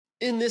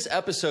In this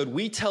episode,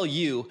 we tell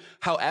you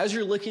how, as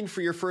you're looking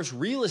for your first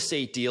real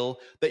estate deal,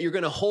 that you're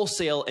going to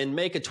wholesale and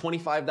make a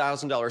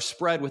 $25,000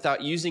 spread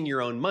without using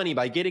your own money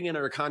by getting it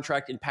under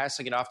contract and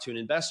passing it off to an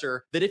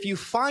investor. That if you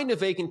find a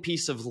vacant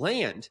piece of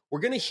land, we're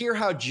going to hear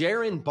how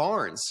Jaron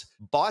Barnes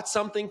bought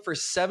something for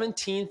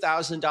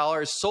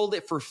 $17,000, sold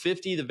it for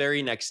 $50,000 the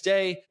very next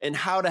day, and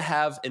how to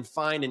have and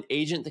find an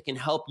agent that can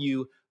help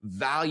you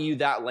value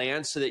that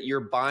land so that you're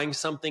buying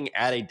something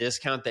at a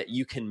discount that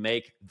you can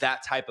make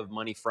that type of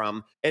money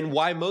from, and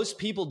why most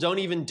people don't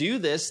even do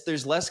this.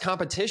 There's less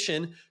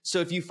competition. So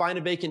if you find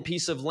a vacant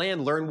piece of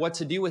land, learn what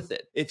to do with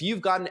it. If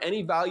you've gotten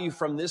any value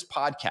from this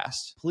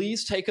podcast,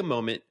 please take a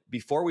moment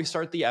before we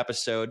start the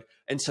episode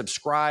and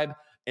subscribe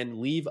and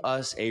leave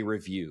us a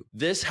review.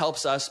 This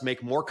helps us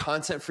make more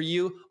content for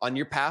you on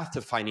your path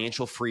to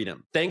financial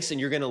freedom. Thanks, and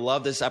you're going to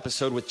love this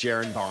episode with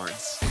Jaron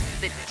Barnes.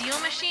 The Deal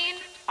Machine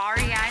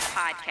REI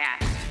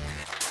Podcast.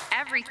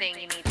 Everything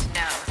you need to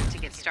know to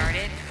get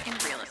started in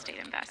real estate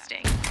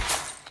investing.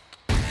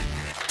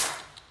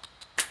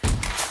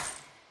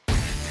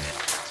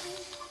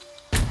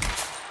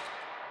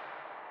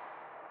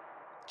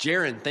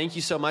 Jaron, thank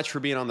you so much for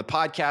being on the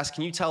podcast.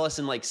 Can you tell us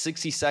in like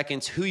 60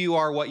 seconds who you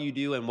are, what you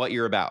do, and what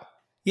you're about?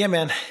 Yeah,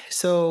 man.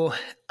 So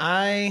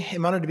I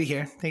am honored to be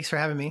here. Thanks for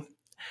having me.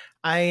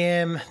 I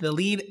am the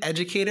lead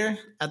educator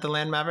at the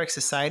Land Maverick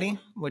Society,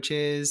 which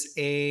is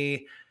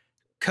a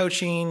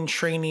coaching,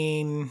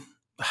 training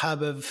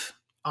hub of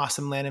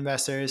awesome land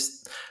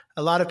investors.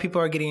 A lot of people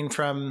are getting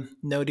from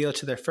no deal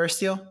to their first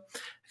deal.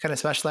 I kind of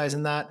specialize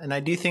in that. And I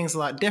do things a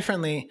lot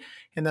differently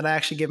in that I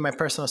actually give my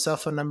personal cell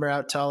phone number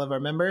out to all of our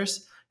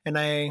members, and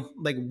I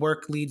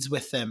work leads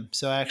with them.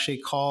 So I actually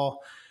call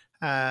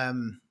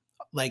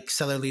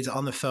seller leads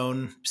on the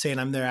phone saying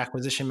I'm their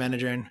acquisition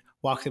manager and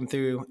walk them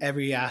through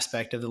every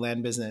aspect of the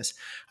land business.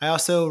 I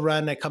also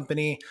run a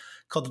company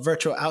called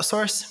Virtual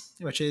Outsource,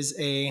 which is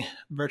a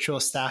virtual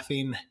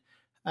staffing,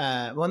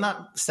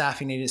 not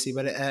staffing agency,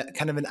 but a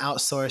kind of an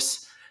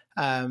outsource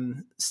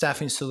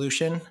staffing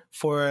solution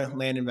for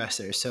land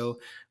investors. So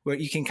where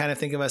you can kind of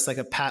think of us like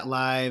a Pat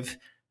Live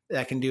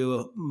that can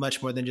do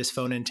much more than just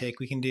phone intake.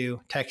 We can do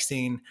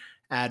texting,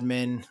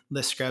 admin,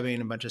 list scrubbing,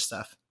 a bunch of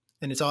stuff.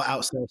 And it's all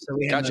outsourced. So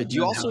we Gotcha. Do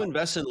you also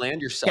invest in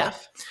land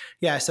yourself?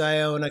 Yeah. So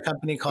I own a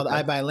company called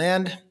I Buy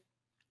Land,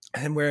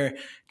 and we're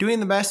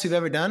doing the best we've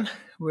ever done.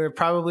 We're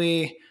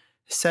probably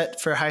set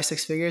for high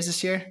six figures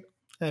this year.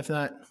 If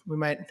not, we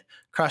might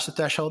cross the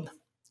threshold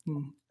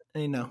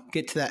and,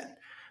 get to that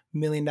 $1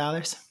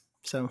 million.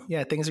 So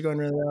yeah, things are going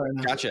really well right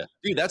now. Gotcha.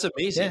 Dude, that's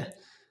amazing. Yeah.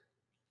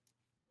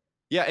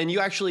 Yeah. And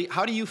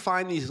how do you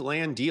find these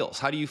land deals?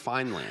 How do you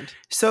find land?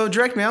 So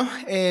direct mail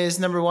is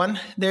number one.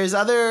 There's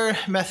other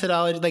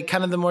methodology, like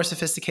kind of the more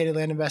sophisticated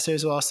land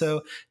investors will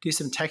also do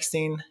some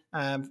texting.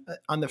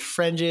 On the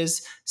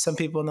fringes, some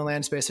people in the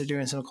land space are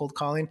doing some cold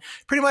calling.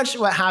 Pretty much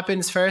what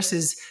happens first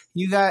is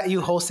you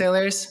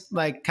wholesalers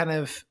kind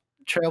of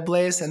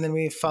trailblaze, and then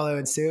we follow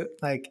in suit.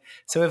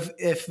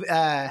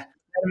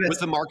 With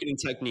the marketing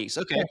techniques.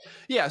 Okay.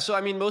 Yeah.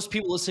 So, most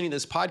people listening to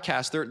this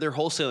podcast, they're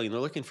wholesaling. They're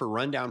looking for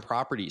rundown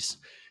properties.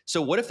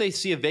 So what if they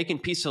see a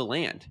vacant piece of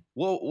land?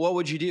 What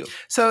would you do?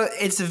 So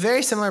it's a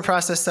very similar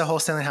process to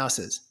wholesaling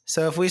houses.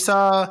 So if we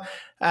saw,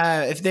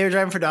 if they were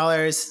driving for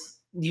dollars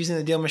using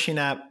the Deal Machine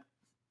app,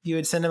 you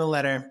would send them a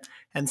letter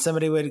and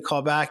somebody would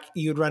call back.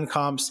 You would run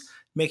comps,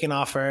 make an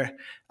offer.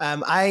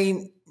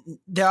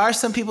 There are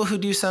some people who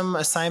do some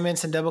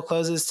assignments and double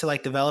closes to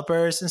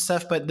developers and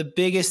stuff, but the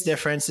biggest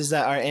difference is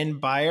that our end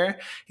buyer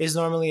is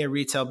normally a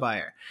retail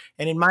buyer.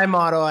 And in my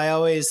model, I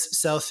always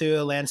sell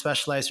through a land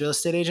specialized real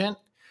estate agent.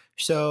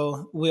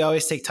 So we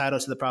always take title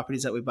to the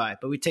properties that we buy,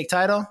 but we take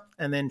title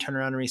and then turn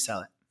around and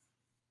resell it.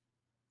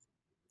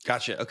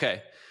 Gotcha.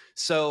 Okay.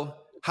 So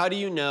how do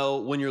you know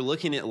when you're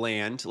looking at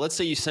land? Let's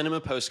say you send them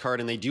a postcard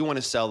and they do want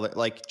to sell it,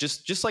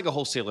 just like a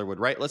wholesaler would,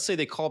 right? Let's say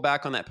they call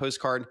back on that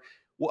postcard.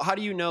 Well, how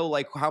do you know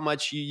how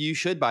much you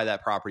should buy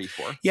that property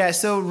for? Yeah,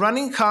 so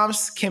running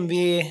comps can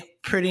be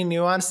pretty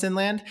nuanced in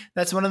land.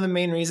 That's one of the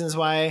main reasons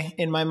why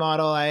in my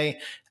model, I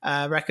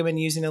recommend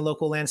using a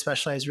local land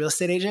specialized real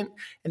estate agent.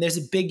 And there's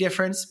a big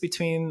difference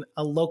between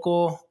a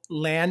local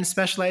land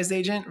specialized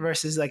agent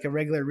versus a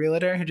regular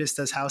realtor who just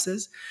does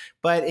houses.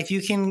 But if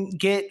you can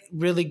get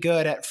really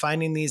good at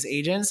finding these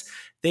agents,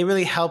 they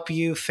really help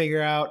you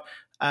figure out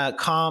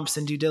comps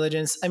and due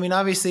diligence.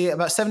 Obviously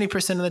about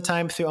 70% of the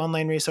time through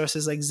online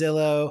resources like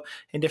Zillow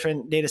and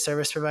different data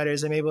service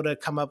providers, I'm able to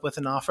come up with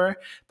an offer,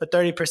 but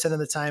 30% of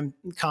the time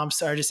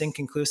comps are just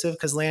inconclusive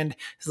because land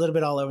is a little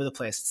bit all over the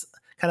place. It's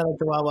kind of like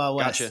the Wild Wild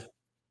West. Gotcha.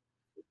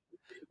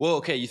 Well,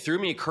 okay. You threw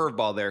me a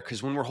curveball there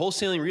because when we're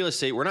wholesaling real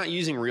estate, we're not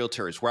using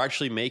realtors. We're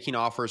actually making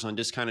offers on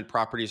discounted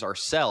properties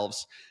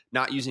ourselves,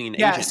 not using an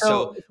agent.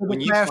 So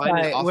when you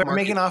clarify, we're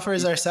making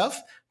offers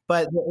ourselves,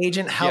 but the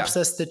agent helps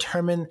us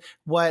determine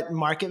what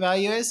market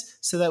value is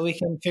so that we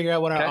can figure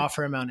out what our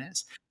offer amount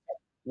is.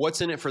 What's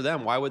in it for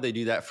them? Why would they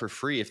do that for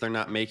free if they're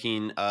not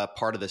making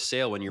part of the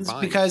sale when you're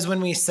buying? Because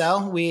when we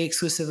sell, we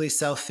exclusively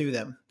sell through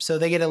them. So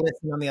they get a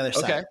listing on the other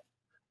side.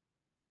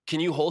 Can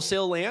you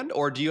wholesale land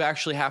or do you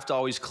actually have to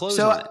always close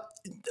on it?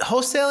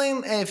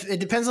 wholesaling, if it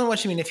depends on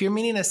what you mean. If you're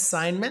meaning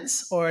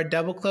assignments or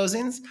double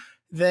closings,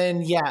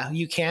 then yeah,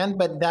 you can,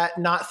 but that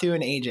not through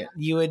an agent.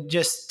 You would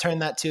just turn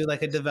that to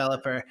like a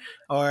developer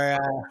or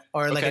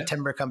like a Okay.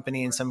 timber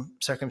company in some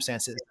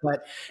circumstances.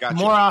 But Gotcha.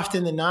 more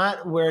often than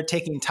not, we're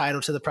taking title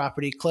to the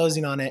property,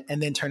 closing on it,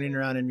 and then turning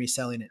around and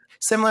reselling it.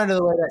 Similar to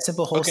the way that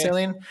simple Okay.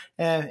 wholesaling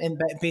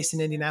based in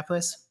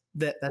Indianapolis.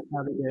 That's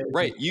how they do it.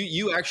 Right.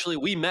 You actually,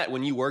 we met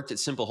when you worked at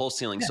Simple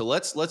Wholesaling. Yeah. So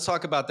let's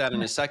talk about that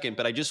in a second.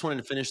 But I just wanted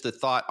to finish the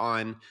thought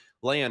on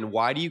land.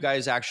 Why do you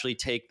guys actually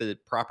take the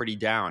property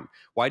down?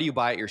 Why do you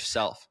buy it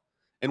yourself?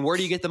 And where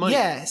do you get the money?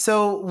 Yeah,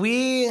 so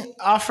we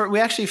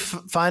actually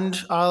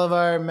fund all of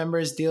our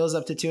members' deals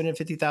up to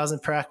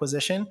 $250,000 per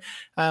acquisition.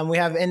 We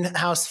have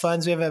in-house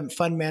funds. We have a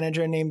fund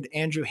manager named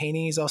Andrew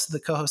Haney. He's also the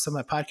co-host of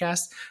my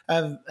podcast,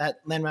 at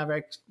Land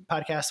Maverick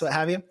podcast, what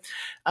have you.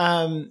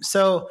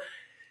 So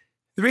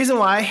the reason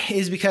why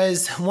is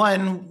because,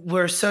 one,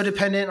 we're so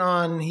dependent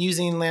on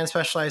using land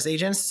specialized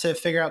agents to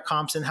figure out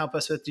comps and help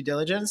us with due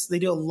diligence. They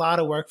do a lot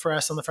of work for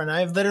us on the front end.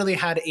 I've literally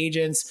had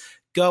agents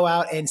go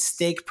out and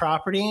stake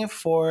property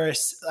for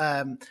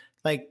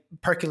like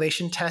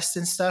percolation tests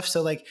and stuff.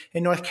 So like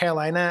in North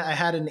Carolina, I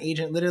had an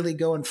agent literally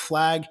go and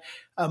flag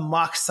a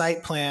mock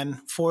site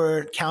plan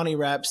for county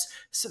reps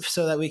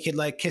so that we could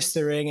like kiss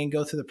the ring and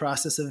go through the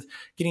process of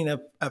getting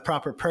a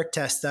proper perk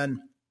test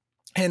done.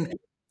 And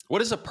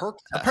what is a perk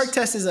test? A perk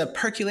test is a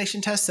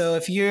percolation test. So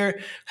if you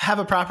have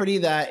a property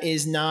that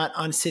is not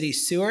on city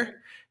sewer,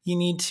 you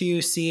need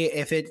to see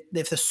if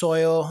the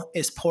soil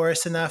is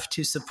porous enough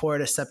to support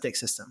a septic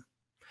system.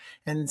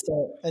 And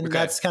so, okay,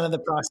 that's kind of the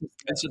process.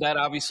 And so that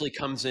obviously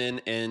comes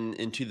in and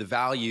into the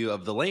value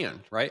of the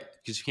land, right?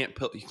 Because you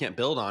can't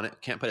build on it,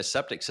 can't put a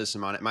septic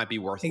system on it. It might be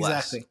worth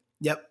less. Exactly.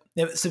 Yep.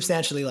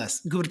 Substantially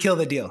less. It would kill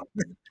the deal.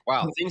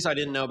 Wow. Things I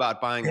didn't know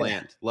about buying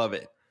land. Love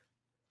it.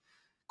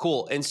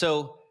 Cool. And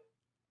so,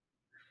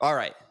 all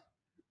right.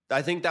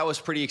 I think that was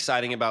pretty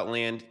exciting about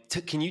land.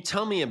 Can you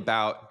tell me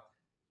about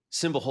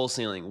Simple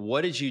Wholesaling?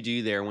 What did you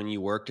do there when you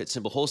worked at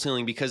Simple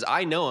Wholesaling? Because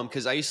I know them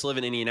because I used to live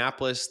in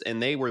Indianapolis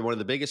and they were one of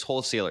the biggest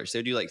wholesalers.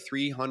 They do like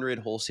 300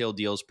 wholesale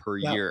deals per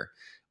year.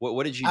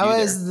 What did you do there? I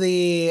was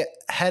the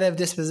head of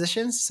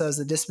dispositions. So I was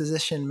the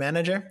disposition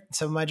manager.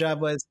 So my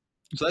job was...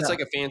 So that's like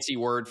a fancy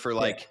word for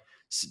like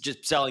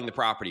just selling the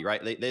property,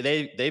 right?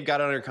 They've got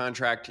it under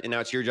contract and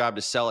now it's your job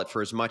to sell it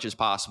for as much as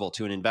possible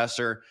to an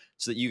investor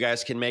so that you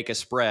guys can make a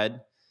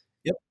spread.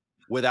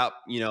 Without,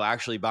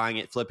 actually buying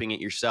it, flipping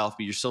it yourself,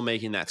 but you're still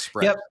making that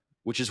spread,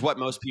 which is what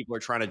most people are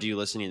trying to do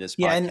listening to this podcast.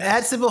 Yeah, and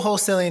at Simple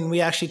Wholesaling, we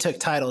actually took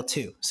title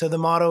too. So the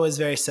model is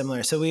very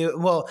similar. So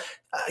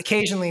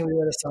occasionally we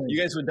would have sold.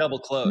 You guys would double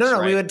close. No,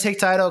 right? We would take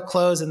title,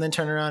 close, and then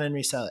turn around and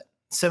resell it.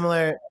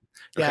 Similar.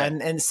 Yeah, okay.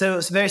 And so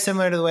it's very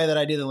similar to the way that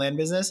I do the land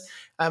business.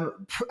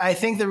 I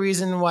think the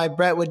reason why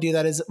Brett would do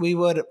that is we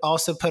would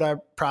also put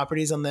our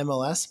properties on the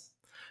MLS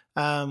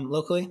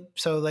locally.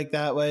 So like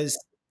that was...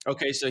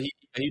 Okay, so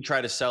he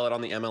tried to sell it on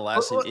the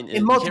MLS, and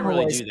in you can't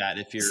really do that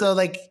if you're... So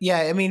like,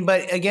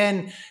 but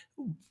again,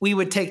 we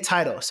would take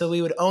title. So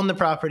we would own the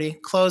property,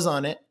 close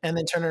on it, and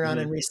then turn around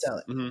and resell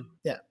it. Mm-hmm.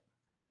 Yeah.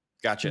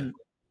 Gotcha. Mm-hmm.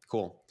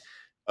 Cool.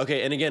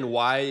 Okay, and again,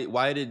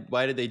 why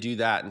did they do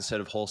that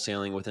instead of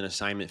wholesaling with an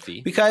assignment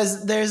fee?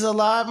 Because there's a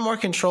lot more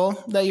control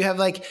that you have.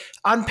 Like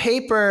on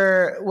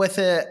paper with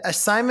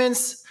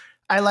assignments,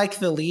 I like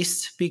the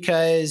least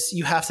because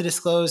you have to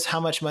disclose how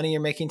much money you're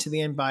making to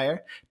the end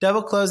buyer.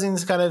 Double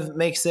closings kind of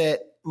makes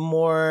it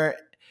more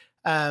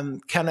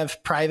kind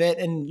of private.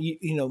 And,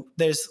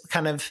 there's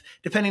kind of,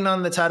 depending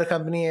on the title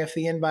company, if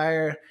the end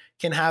buyer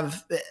can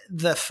have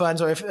the funds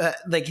or if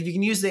you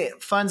can use the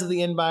funds of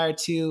the end buyer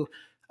to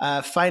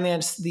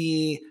finance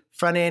the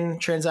front end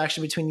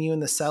transaction between you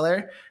and the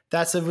seller,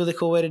 that's a really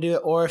cool way to do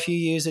it. Or if you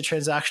use a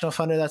transactional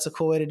funder, that's a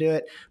cool way to do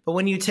it. But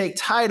when you take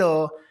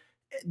title,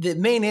 the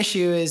main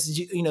issue is,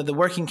 the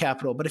working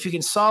capital. But if you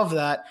can solve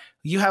that,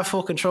 you have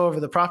full control over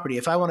the property.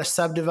 If I want to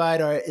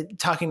subdivide, or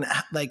talking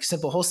like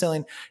Simple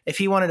Wholesaling, if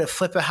he wanted to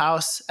flip a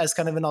house as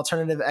kind of an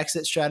alternative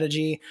exit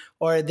strategy,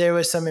 or there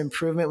was some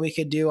improvement we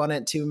could do on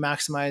it to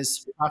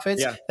maximize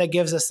profits, that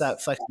gives us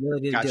that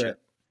flexibility to do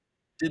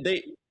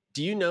it.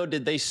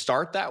 Did they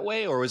start that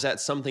way, or was that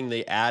something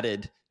they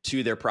added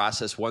to their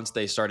process once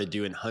they started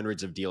doing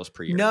hundreds of deals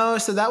per year? No,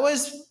 so that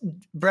was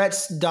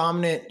Brett's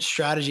dominant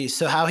strategy.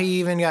 So how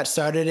he even got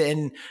started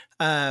in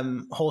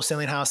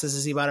wholesaling houses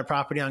is he bought a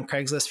property on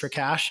Craigslist for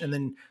cash, and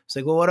then was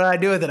like, well, what do I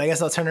do with it? I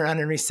guess I'll turn around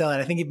and resell it.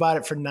 I think he bought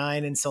it for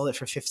 9 and sold it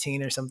for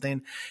 15 or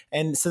something.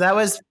 And so that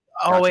was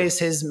always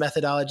his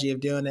methodology of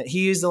doing it.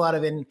 He used a lot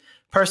of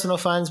personal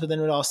funds, but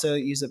then would also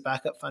use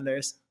backup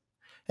funders.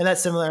 And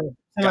that's similar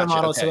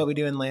model to what we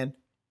do in land.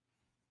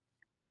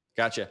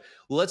 Gotcha.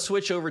 Well, let's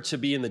switch over to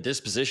being the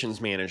dispositions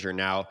manager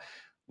now.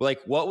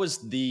 Like, what was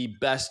the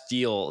best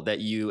deal that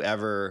you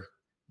ever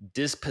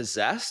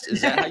dispossessed?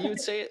 Is that how you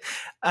would say it?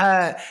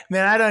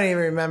 Man, I don't even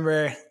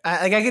remember.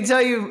 I could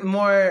tell you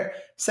more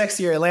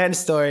sexier land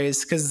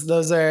stories because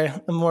those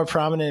are more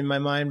prominent in my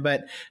mind.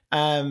 But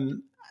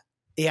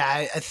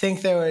I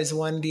think there was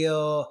one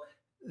deal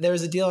there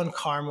was a deal in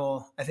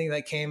Carmel, I think,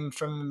 that came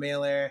from a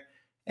mailer,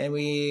 and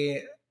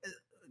we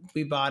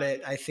bought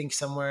it, I think,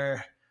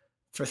 somewhere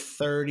for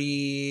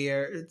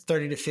 30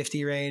 to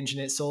 50 range,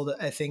 and it sold,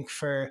 I think,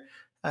 for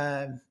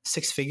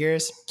 6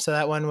 figures. So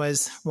that one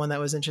was one that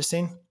was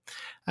interesting.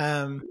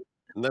 And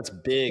that's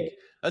big.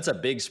 That's a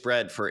big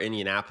spread for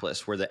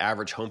Indianapolis, where the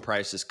average home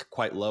price is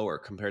quite lower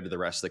compared to the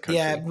rest of the country.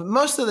 Yeah, but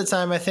most of the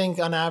time, I think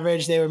on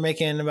average they were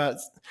making about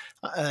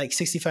like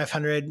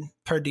 6,500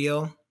 per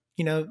deal.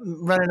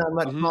 Running on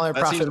much smaller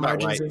That seems profit about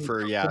margins right than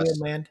for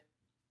land.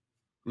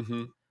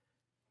 Mm-hmm.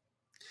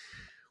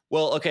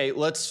 Well, okay,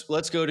 let's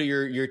go to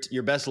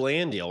your best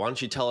land deal. Why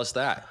don't you tell us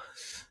that?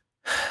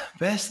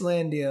 Best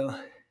land deal.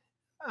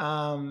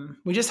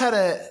 We just had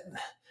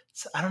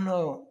I don't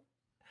know.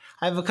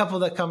 I have a couple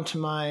that come to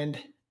mind.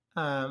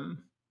 One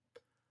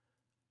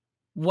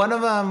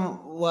of them,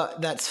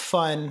 that's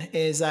fun,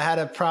 is I had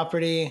a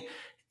property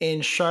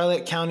in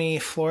Charlotte County,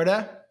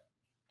 Florida,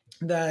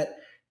 that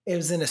it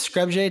was in a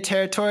scrub jay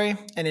territory.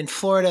 And in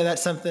Florida,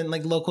 that's something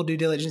like local due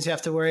diligence you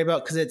have to worry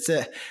about, because it's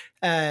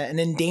an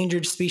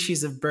endangered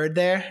species of bird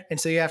there. And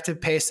so you have to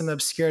pay some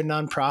obscure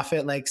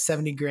nonprofit like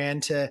 70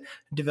 grand to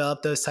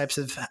develop those types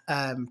of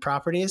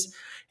properties.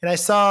 And I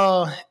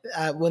saw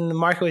when the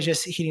market was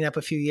just heating up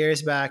a few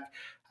years back,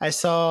 I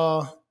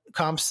saw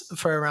comps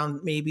for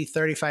around maybe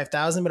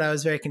 35,000, but I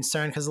was very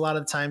concerned because a lot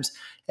of the times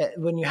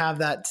when you have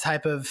that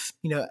type of,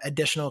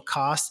 additional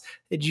cost,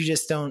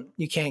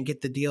 you can't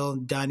get the deal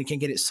done. You can't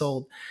get it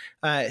sold.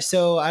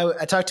 So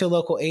I talked to a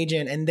local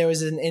agent, and there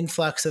was an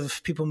influx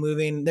of people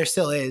moving. There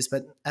still is,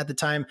 but at the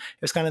time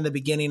it was kind of the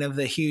beginning of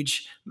the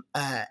huge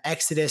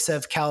exodus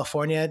of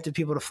California to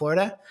people to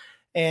Florida.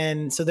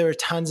 And so there were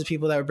tons of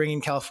people that were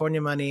bringing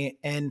California money,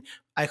 and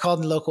I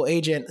called the local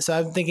agent. So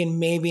I'm thinking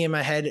maybe in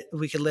my head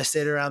we could list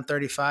it around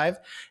 35.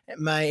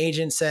 My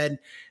agent said,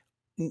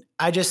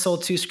 I just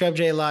sold 2 scrub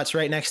jay lots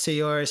right next to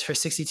yours for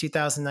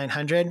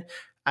 62,900.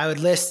 I would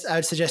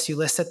suggest you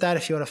list at that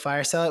if you want to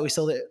fire sell it. We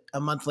sold it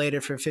a month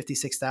later for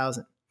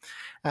 56,000.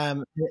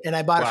 And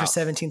I bought it for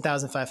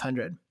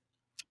 17,500.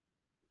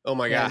 Oh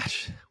my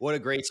gosh. What a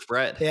great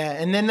spread. Yeah.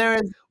 And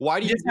then why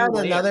do you have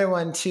another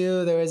one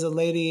too? There was a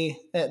lady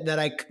that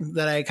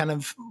I kind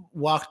of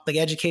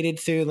educated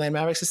through Land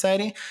Maverick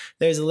Society.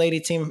 There's a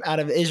lady team out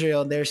of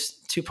Israel. There's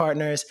 2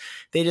 partners.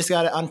 They just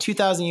got it on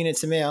 2,000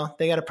 units of mail.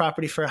 They got a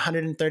property for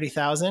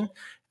 130,000.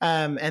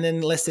 And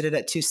then listed it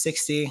at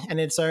 260, and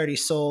it's already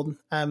sold.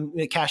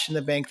 Cash in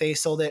the bank. They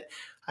sold it,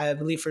 I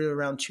believe, for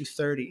around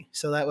 230.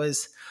 So that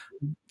was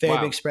very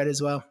big spread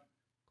as well.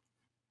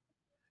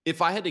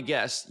 If I had to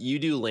guess, you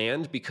do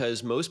land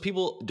because most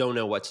people don't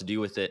know what to do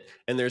with it,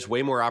 and there's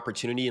way more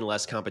opportunity and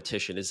less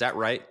competition. Is that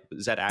right?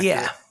 Is that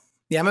accurate?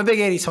 Yeah. I'm a big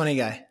 80-20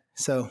 guy.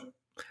 So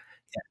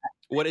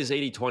what is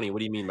 80-20? What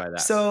do you mean by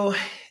that? So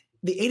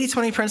the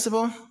 80-20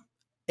 principle,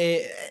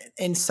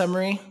 in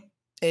summary,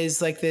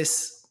 is like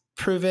this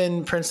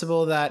proven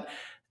principle that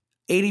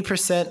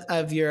 80%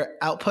 of your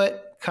output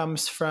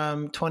comes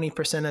from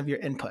 20% of your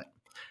input.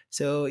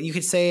 So you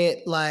could say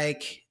it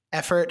like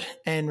effort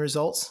and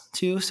results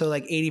too. So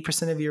like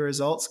 80% of your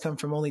results come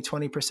from only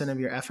 20% of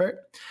your effort.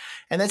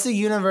 And that's a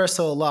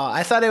universal law.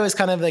 I thought it was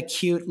kind of a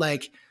cute,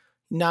 like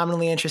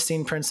nominally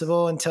interesting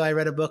principle until I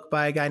read a book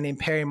by a guy named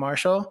Perry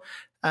Marshall,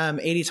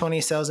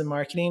 80-20 Sales and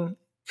Marketing.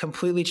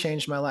 Completely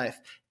changed my life.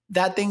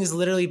 That thing is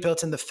literally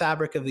built in the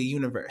fabric of the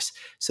universe.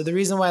 So the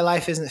reason why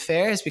life isn't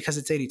fair is because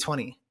it's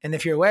 80-20. And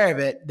if you're aware of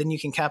it, then you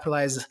can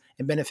capitalize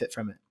and benefit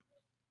from it.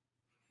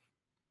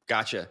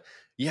 Gotcha.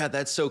 Yeah,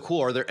 that's so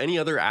cool. Are there any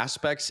other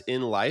aspects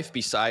in life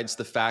besides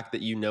the fact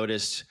that you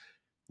noticed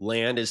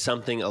land is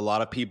something a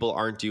lot of people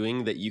aren't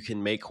doing that you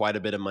can make quite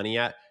a bit of money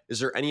at? Is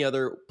there any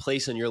other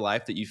place in your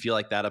life that you feel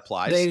like that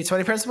applies? The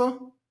 80-20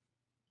 principle?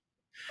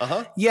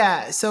 Uh-huh.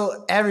 Yeah.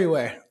 So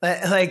everywhere,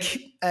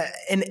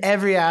 in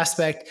every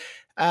aspect.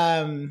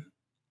 I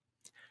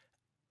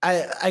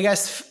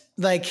guess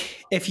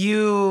like if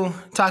you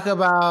talk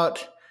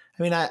about,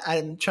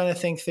 I'm trying to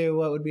think through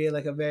what would be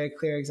like a very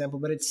clear example,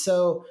 but it's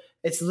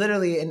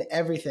literally in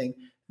everything.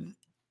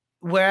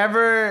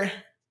 Wherever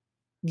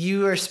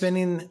you are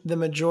spending the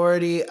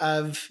majority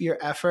of your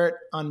effort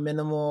on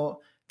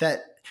minimal,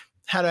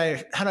 how do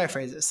I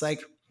phrase this?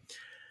 Like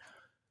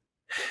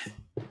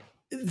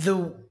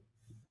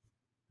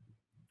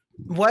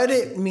what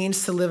it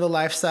means to live a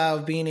lifestyle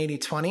of being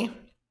 80-20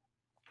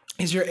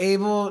 is you're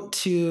able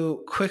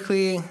to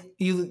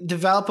you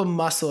develop a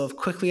muscle of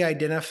quickly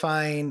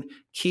identifying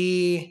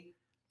key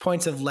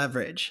points of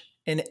leverage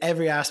in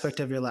every aspect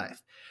of your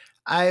life.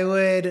 I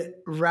would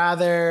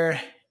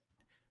rather,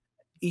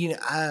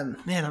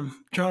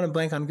 I'm drawing a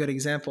blank on good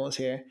examples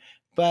here,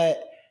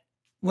 but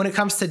when it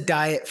comes to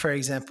diet, for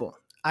example,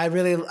 I'm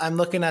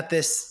looking at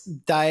this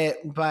diet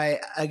by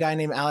a guy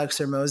named Alex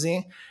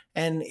Hormozi,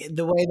 and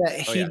the way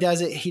that he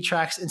does it, he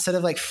tracks, instead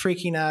of like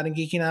freaking out and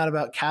geeking out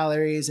about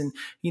calories and,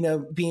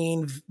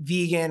 being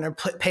vegan or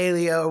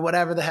paleo or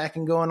whatever the heck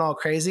and going all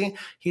crazy.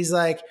 He's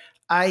like,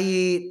 I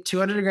eat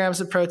 200 grams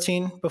of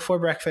protein before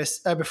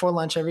before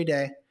lunch every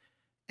day.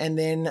 And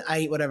then I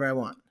eat whatever I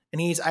want.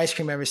 And he eats ice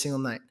cream every single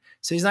night.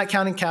 So he's not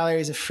counting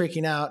calories and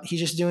freaking out. He's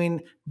just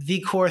doing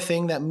the core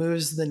thing that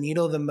moves the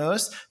needle the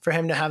most for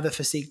him to have the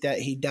physique that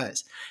he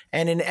does.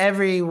 And in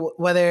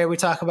whether we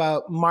talk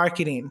about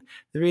marketing,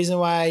 the reason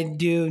why I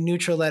do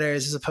neutral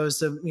letters as opposed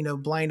to,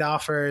 blind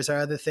offers or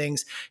other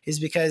things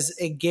is because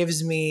it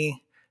gives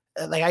me,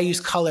 like I use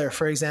color,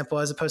 for example,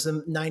 as opposed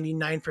to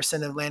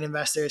 99% of land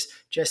investors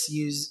just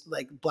use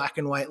like black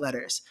and white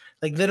letters.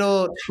 Like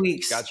little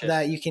tweaks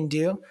that you can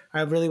do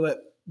are really what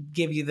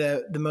give you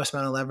the most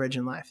amount of leverage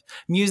in life.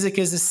 Music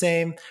is the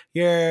same.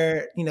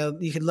 You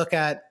could look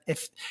at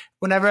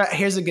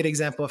here's a good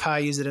example of how I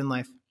use it in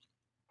life.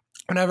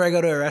 Whenever I go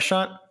to a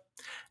restaurant,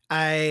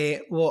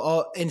 I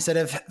will, instead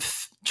of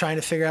trying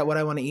to figure out what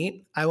I want to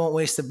eat, I won't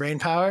waste the brain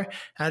power.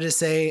 I'll just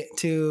say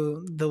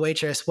to the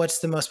waitress, what's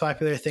the most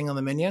popular thing on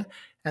the menu?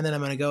 And then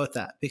I'm going to go with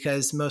that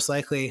because most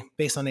likely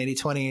based on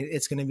 80-20,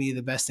 it's going to be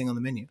the best thing on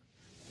the menu.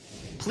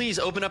 Please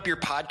open up your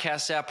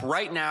podcast app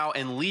right now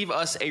and leave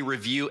us a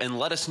review and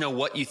let us know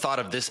what you thought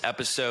of this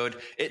episode.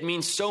 It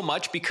means so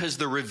much because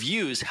the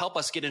reviews help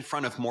us get in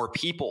front of more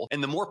people.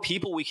 And the more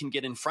people we can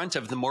get in front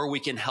of, the more we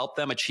can help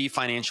them achieve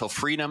financial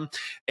freedom.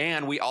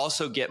 And we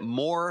also get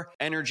more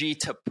energy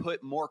to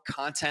put more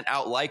content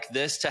out like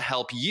this to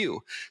help you.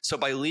 So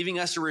by leaving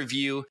us a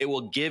review, it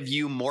will give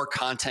you more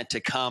content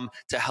to come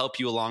to help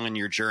you along on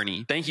your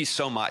journey. Thank you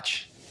so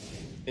much.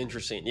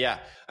 Interesting. Yeah.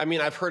 I mean,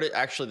 I've heard it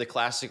actually, the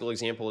classical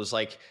example is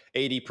like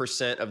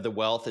 80% of the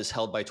wealth is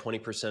held by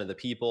 20% of the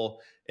people.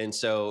 And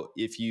so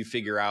if you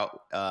figure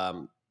out,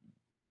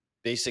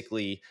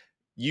 basically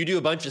you do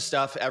a bunch of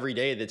stuff every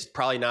day that's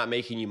probably not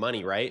making you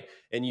money, right?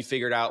 And you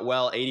figured out,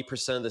 well,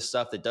 80% of the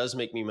stuff that does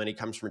make me money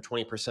comes from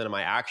 20% of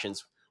my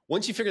actions.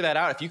 Once you figure that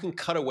out, if you can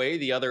cut away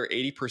the other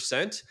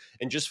 80%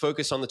 and just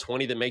focus on the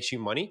 20 that makes you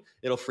money,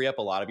 it'll free up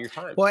a lot of your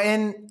time. Well,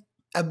 and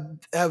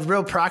a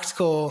real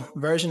practical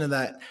version of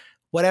that,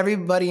 what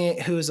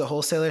everybody who's a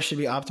wholesaler should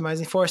be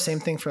optimizing for, same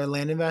thing for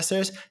land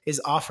investors,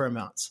 is offer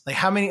amounts. Like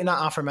not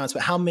offer amounts,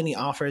 but how many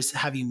offers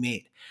have you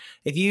made?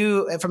 If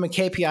you, from a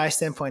KPI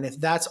standpoint, if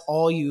that's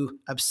all you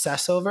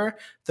obsess over,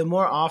 the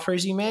more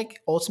offers you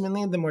make,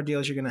 ultimately, the more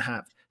deals you're going to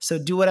have. So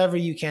do whatever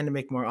you can to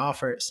make more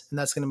offers, and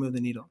that's going to move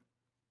the needle.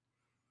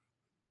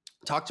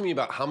 Talk to me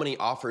about how many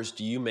offers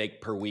do you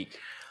make per week?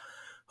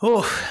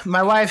 Oh,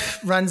 my wife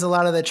runs a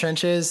lot of the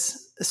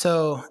trenches.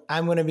 So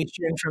I'm going to be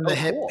shooting from the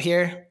hip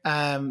here.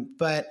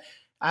 But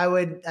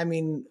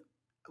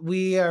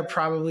we are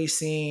probably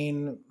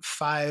seeing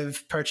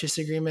 5 purchase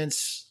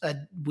agreements a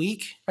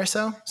week or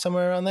so,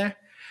 somewhere around there.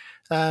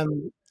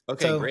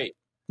 Great.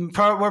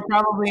 We're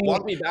probably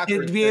walk me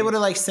backwards, to be able to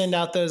like send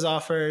out those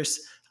offers.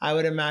 I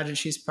would imagine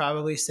she's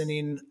probably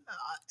sending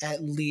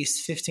at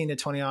least 15 to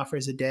 20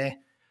 offers a day.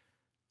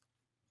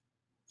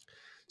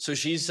 So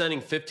she's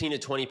sending 15 to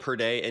 20 per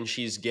day and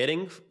she's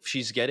getting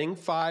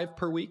 5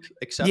 per week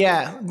accepted?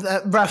 Yeah,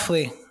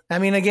 roughly. I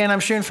mean, again, I'm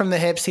shooting from the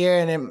hips here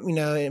and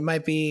it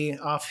might be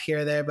off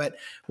here or there, but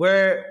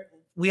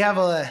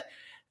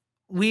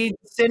we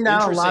send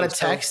out a lot of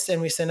text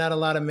and we send out a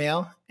lot of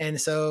mail.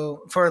 And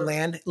so for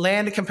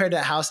land compared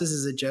to houses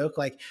is a joke.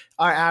 Like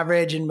our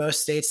average in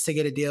most states to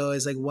get a deal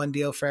is like one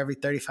deal for every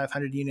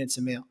 3,500 units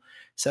of mail.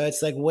 So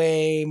it's like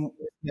way.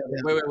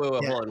 Wait,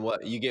 hold on.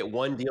 What, you get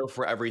one deal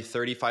for every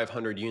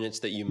 3,500 units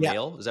that you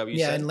mail? Is that what you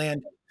said? Yeah, in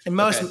land.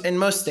 In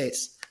most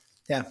states.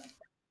 Yeah.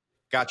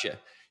 Gotcha.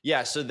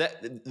 Yeah. So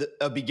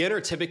a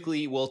beginner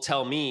typically will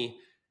tell me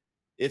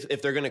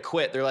if they're going to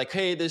quit, they're like,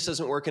 hey, this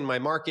doesn't work in my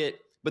market.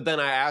 But then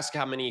I ask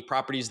how many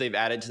properties they've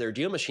added to their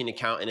deal machine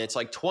account and it's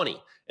like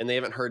 20 and they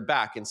haven't heard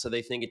back. And so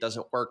they think it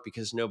doesn't work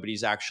because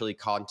nobody's actually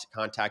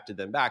contacted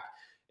them back.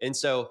 And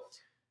so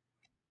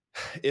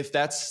if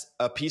that's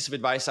a piece of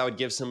advice I would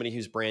give somebody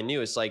who's brand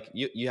new, it's like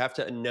you have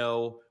to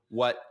know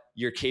what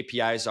your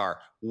KPIs are.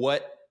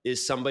 What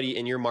is somebody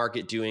in your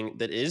market doing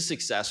that is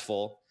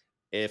successful?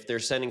 If they're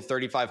sending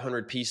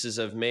 3,500 pieces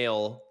of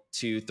mail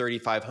to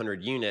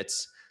 3,500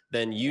 units,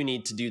 then you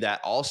need to do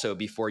that also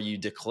before you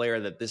declare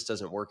that this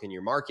doesn't work in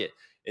your market.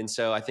 And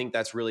so I think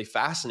that's really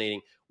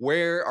fascinating.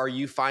 Where are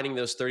you finding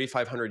those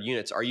 3,500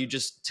 units? Are you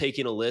just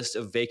taking a list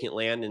of vacant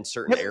land in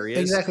certain areas?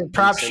 Exactly.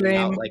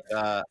 PropStream,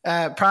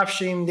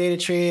 PropStream,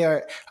 DataTree,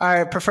 or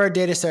our preferred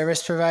data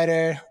service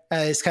provider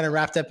is kind of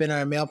wrapped up in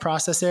our mail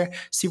processor.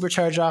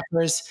 Supercharge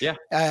offers. Yeah.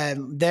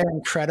 They're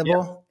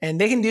incredible. Yeah.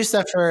 And they can do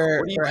stuff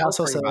for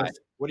household sellers.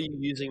 What are you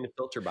using to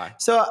filter by?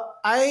 So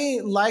I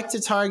like to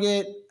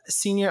target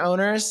senior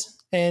owners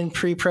and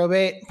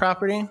pre-probate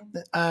property.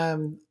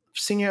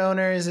 Senior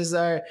owners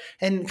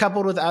and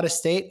coupled with out of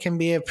state can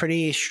be a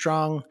pretty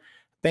strong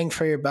bang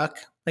for your buck,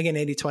 again,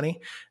 80-20.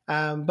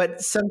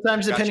 But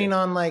sometimes depending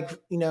on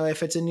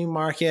if it's a new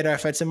market or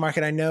if it's a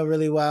market I know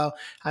really well,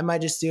 I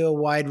might just do a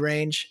wide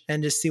range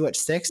and just see what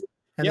sticks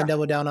and then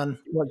double down on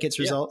what gets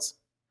results.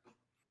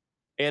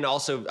 And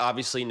also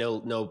obviously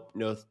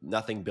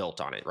nothing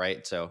built on it.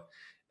 Right. So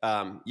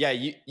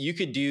you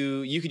could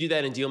do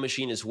that in Deal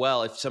Machine as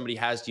well. If somebody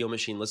has Deal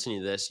Machine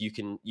listening to this, you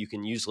can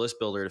use List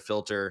Builder to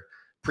filter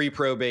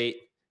pre-probate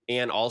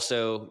and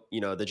also,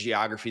 the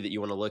geography that you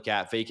want to look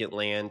at, vacant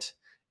land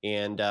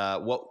And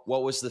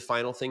what was the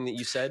final thing that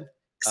you said?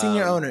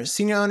 Senior owners,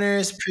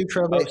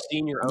 pre-probate.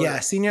 Senior owners. Yeah,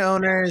 senior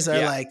owners are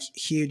Yeah. like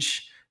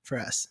huge for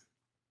us.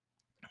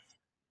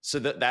 So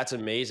that's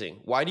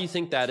amazing. Why do you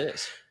think that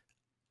is?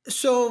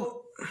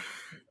 So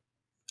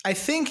I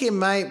think it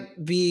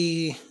might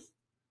be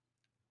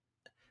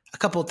a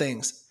couple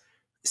things.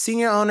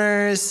 Senior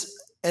owners,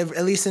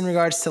 at least in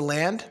regards to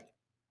land,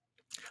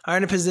 are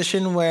in a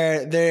position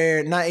where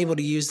they're not able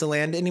to use the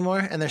land anymore,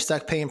 and they're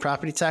stuck paying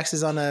property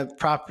taxes on a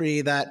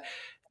property that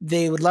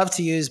they would love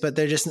to use, but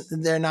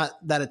they're not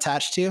that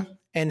attached to.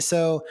 And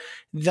so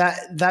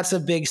that's a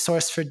big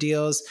source for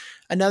deals.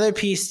 Another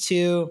piece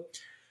too,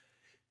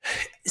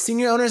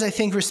 senior owners, I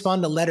think,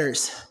 respond to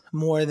letters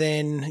more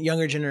than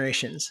younger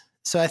generations.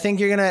 So I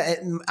think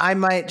I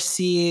might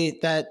see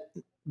that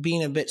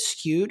being a bit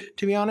skewed,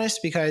 to be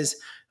honest, because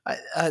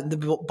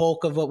the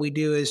bulk of what we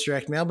do is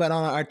direct mail. But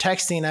on our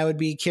texting, I would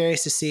be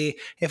curious to see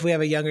if we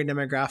have a younger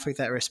demographic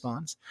that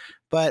responds.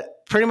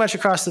 But pretty much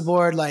across the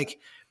board, like,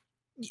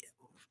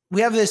 we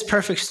have this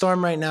perfect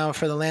storm right now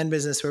for the land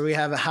business where we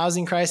have a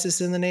housing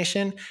crisis in the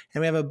nation and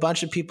we have a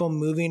bunch of people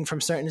moving from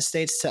certain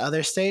states to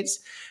other states.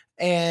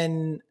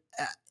 And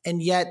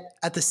yet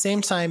at the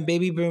same time,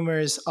 baby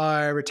boomers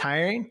are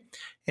retiring.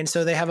 And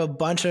so they have a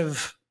bunch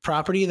of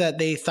property that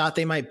they thought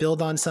they might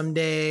build on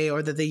someday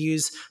or that they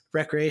use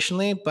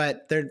recreationally,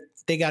 but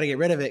they got to get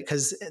rid of it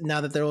because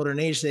now that they're older in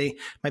age, they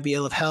might be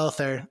ill of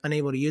health or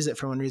unable to use it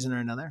for one reason or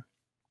another.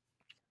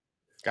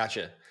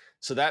 Gotcha.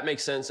 So that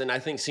makes sense. And I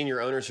think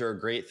senior owners are a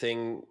great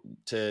thing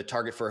to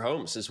target for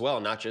homes as well,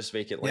 not just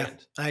vacant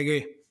land. Yeah, I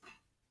agree.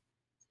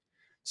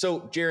 So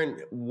Jaron,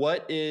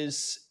 what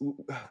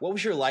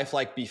was your life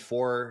like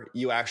before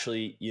you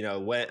actually,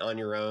 went on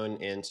your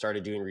own and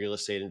started doing real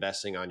estate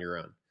investing on your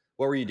own?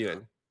 What were you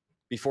doing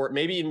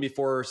maybe even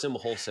before Simple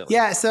Wholesaling?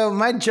 Yeah. So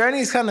my journey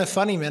is kind of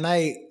funny, man.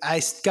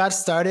 I got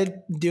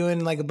started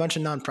doing like a bunch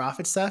of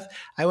nonprofit stuff.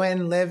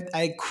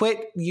 I quit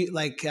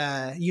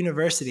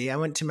university. I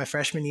went to my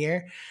freshman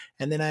year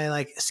and then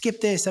I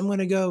skipped this. I'm going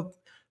to go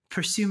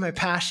pursue my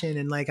passion.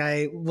 And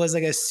I was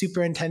a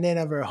superintendent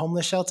of a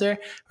homeless shelter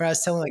where I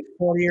was telling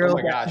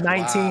 40-year-olds,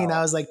 19, wow.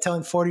 I was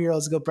telling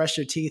 40-year-olds to go brush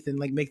their teeth and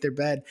make their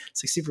bed.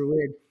 It's super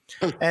weird.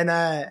 And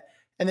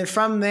then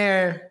from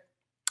there,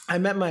 I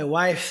met my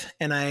wife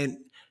and I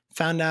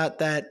found out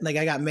that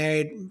I got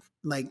married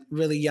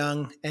really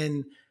young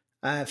and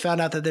I found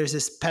out that there's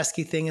this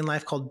pesky thing in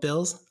life called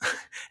bills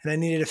and I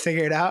needed to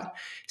figure it out.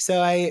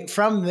 So I,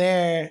 from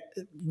there,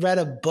 read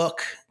a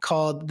book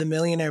called The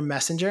Millionaire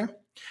Messenger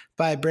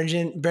by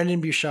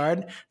Brendan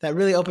Bouchard that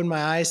really opened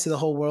my eyes to the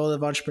whole world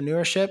of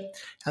entrepreneurship.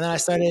 And then I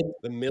started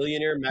The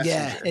Millionaire Messenger.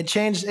 Yeah, it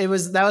changed. That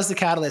was the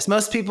catalyst.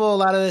 Most people, a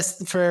lot of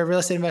this for real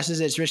estate investors,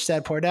 it's Rich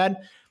Dad, Poor Dad.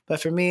 But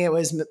for me, it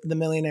was The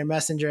Millionaire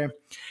Messenger.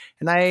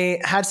 And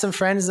I had some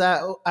friends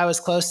that I was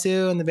close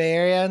to in the Bay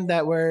Area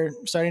that were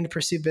starting to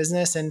pursue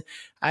business. And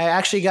I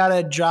actually got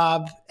a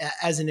job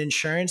as an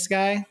insurance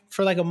guy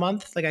for a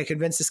month. I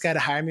convinced this guy to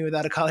hire me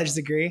without a college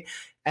degree.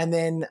 And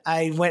then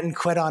I went and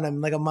quit on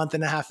him a month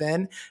and a half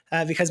in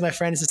because my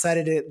friends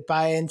decided to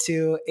buy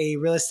into a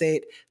real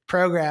estate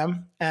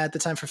program at the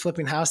time for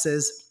flipping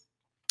houses.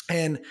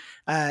 And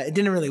it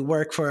didn't really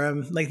work for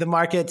him.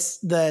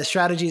 The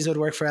strategies would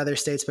work for other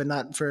states, but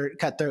not for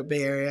cutthroat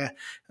Bay Area.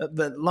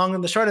 But long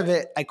and the short of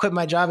it, I quit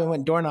my job and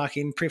went door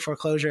knocking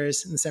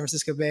pre-foreclosures in the San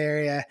Francisco Bay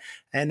Area.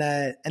 And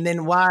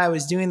then while I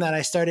was doing that,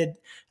 I started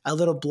a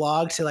little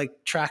blog to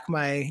track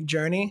my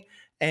journey.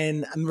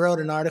 And I wrote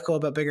an article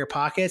about bigger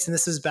pockets. And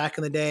this was back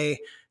in the day.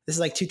 This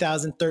is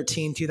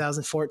 2013,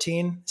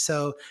 2014.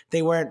 So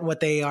they weren't what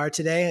they are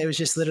today. It was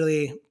just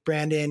literally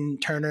Brandon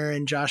Turner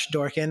and Josh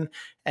Dorkin.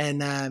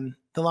 And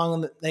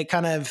one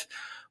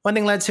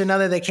thing led to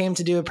another. They came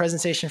to do a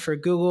presentation for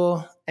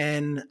Google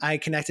and I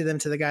connected them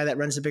to the guy that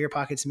runs the Bigger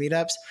Pockets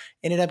meetups.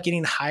 Ended up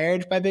getting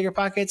hired by Bigger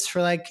Pockets for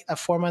a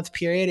 4-month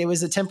period. It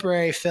was a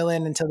temporary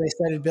fill-in until they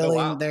started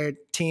building their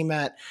team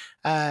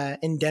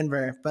in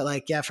Denver.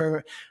 But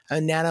for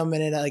a nano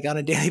minute, on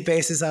a daily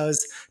basis, I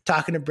was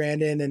talking to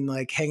Brandon and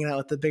hanging out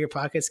with the Bigger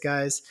Pockets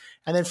guys.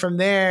 And then from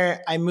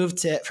there, I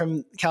moved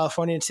from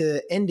California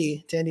to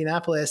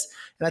Indianapolis.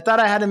 And I thought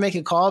I had to make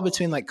a call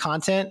between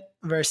content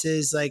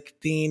versus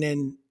being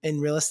in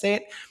real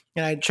estate.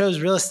 And I chose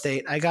real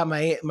estate. I got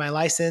my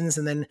license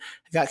and then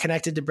I got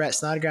connected to Brett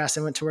Snodgrass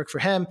and went to work for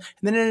him. And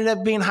then ended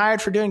up being hired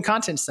for doing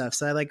content stuff.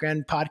 So I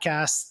ran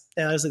podcasts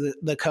and I was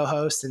the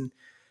co-host and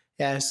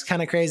yeah, it's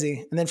kind of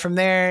crazy. And then from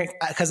there,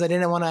 because I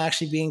didn't want to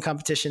actually be in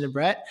competition to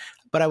Brett,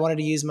 but I wanted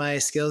to use my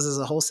skills as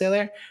a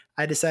wholesaler,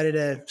 I decided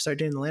to start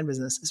doing the land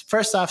business.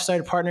 First off,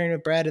 started partnering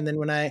with Brett. And then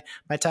when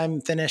my time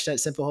finished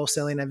at Simple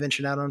Wholesaling, I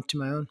ventured out onto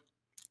my own.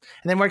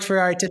 And then worked for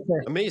Ari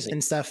Tipper. Amazing.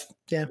 And stuff.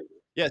 Yeah.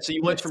 Yeah. So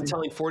you went from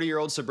telling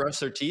 40-year-olds to brush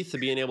their teeth to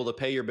being able to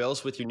pay your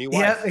bills with your new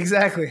wife. Yeah,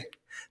 exactly.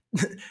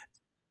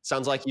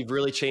 Sounds like you've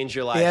really changed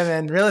your life. Yeah,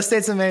 man. Real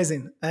estate's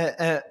amazing.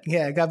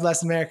 Yeah. God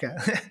bless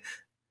America.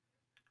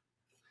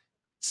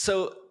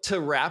 So to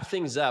wrap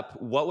things up,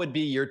 what would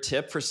be your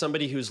tip for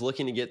somebody who's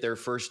looking to get their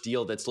first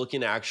deal, that's looking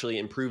to actually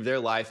improve their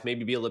life,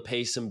 maybe be able to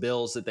pay some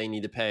bills that they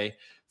need to pay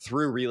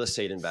through real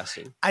estate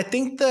investing? I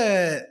think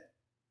the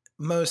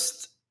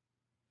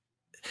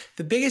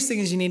biggest thing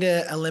is you need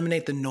to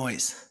eliminate the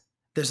noise.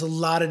 There's a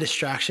lot of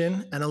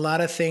distraction and a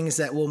lot of things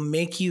that will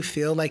make you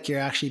feel like you're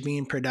actually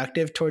being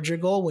productive towards your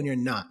goal when you're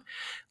not.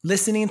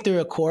 Listening through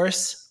a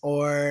course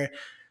or,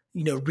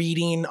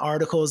 reading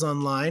articles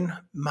online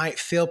might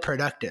feel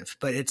productive,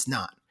 but it's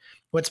not.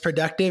 What's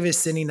productive is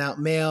sending out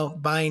mail,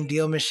 buying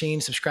deal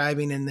machines,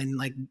 subscribing, and then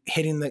like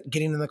getting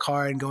in the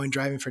car and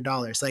driving for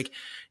dollars. Like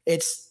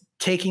it's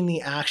taking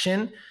the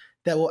action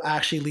that will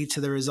actually lead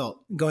to the result.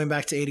 Going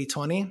back to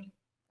 80-20.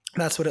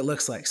 That's what it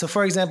looks like. So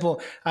for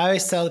example, I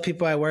always tell the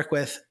people I work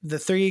with, the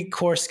 3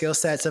 core skill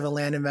sets of a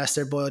land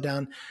investor boil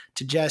down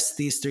to just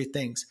these 3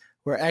 things.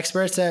 We're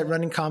experts at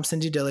running comps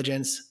and due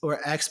diligence. We're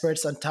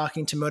experts on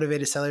talking to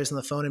motivated sellers on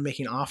the phone and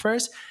making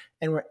offers.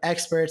 And we're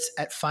experts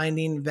at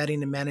finding,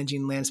 vetting, and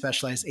managing land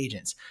specialized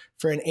agents.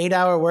 For an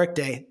 8-hour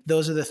workday,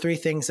 those are the 3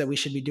 things that we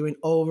should be doing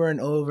over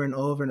and over and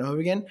over and over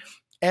again.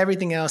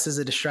 Everything else is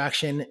a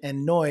distraction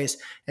and noise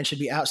and should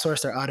be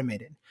outsourced or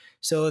automated.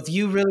 So if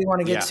you really want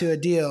to get to a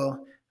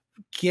deal,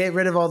 get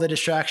rid of all the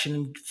distraction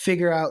and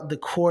figure out the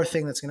core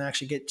thing that's going to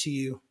actually get to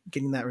you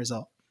getting that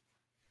result.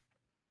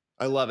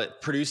 I love it.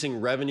 Producing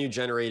revenue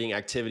generating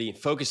activity,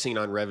 focusing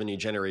on revenue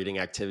generating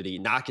activity,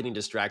 not getting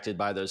distracted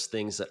by those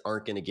things that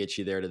aren't going to get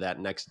you there to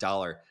that next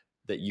dollar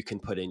that you can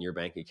put in your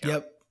bank account.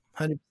 Yep.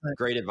 100%.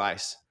 Great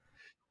advice.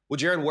 Well,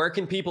 Jaron, where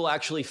can people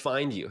actually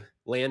find you?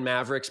 Land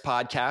Mavericks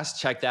podcast.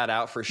 Check that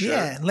out for sure.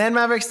 Yeah,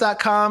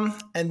 landmavericks.com.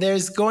 And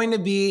there's going to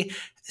be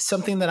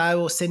something that I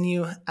will send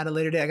you at a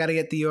later date. I got to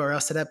get the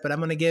URL set up, but I'm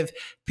going to give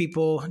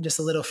people just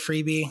a little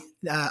freebie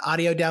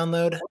audio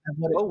download.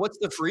 What's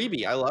the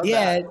freebie? I love that.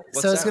 Yeah,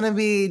 so it's going to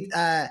be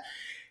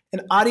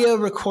an audio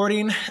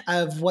recording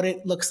of what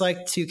it looks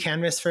like to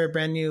canvas for a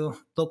brand new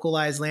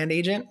localized land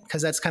agent,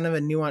 because that's kind of a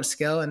nuanced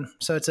skill. And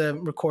so it's a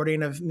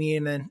recording of me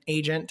and an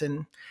agent.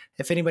 And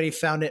if anybody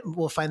found it,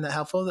 will find that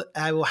helpful.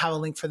 I will have a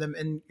link for them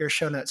in your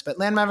show notes. But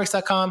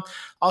landmavericks.com,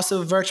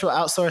 also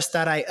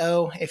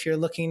virtualoutsource.io if you're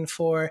looking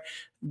for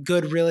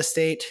good real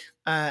estate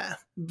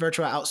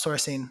virtual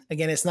outsourcing.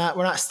 Again,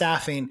 we're not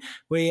staffing.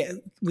 We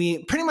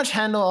pretty much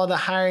handle all the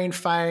hiring,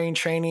 firing,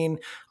 training,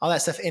 all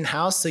that stuff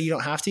in-house. So you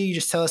don't have to. You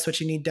just tell us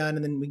what you need done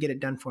and then we get it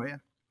done for you.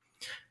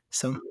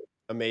 So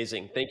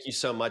amazing. Thank you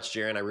so much,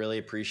 Jaron. I really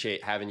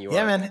appreciate having you on.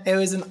 Yeah, man. It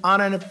was an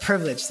honor and a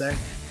privilege, sir.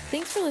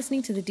 Thanks for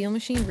listening to the Deal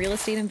Machine Real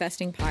Estate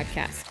Investing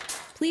Podcast.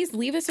 Please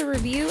leave us a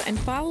review and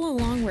follow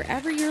along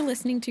wherever you're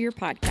listening to your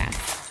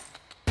podcast.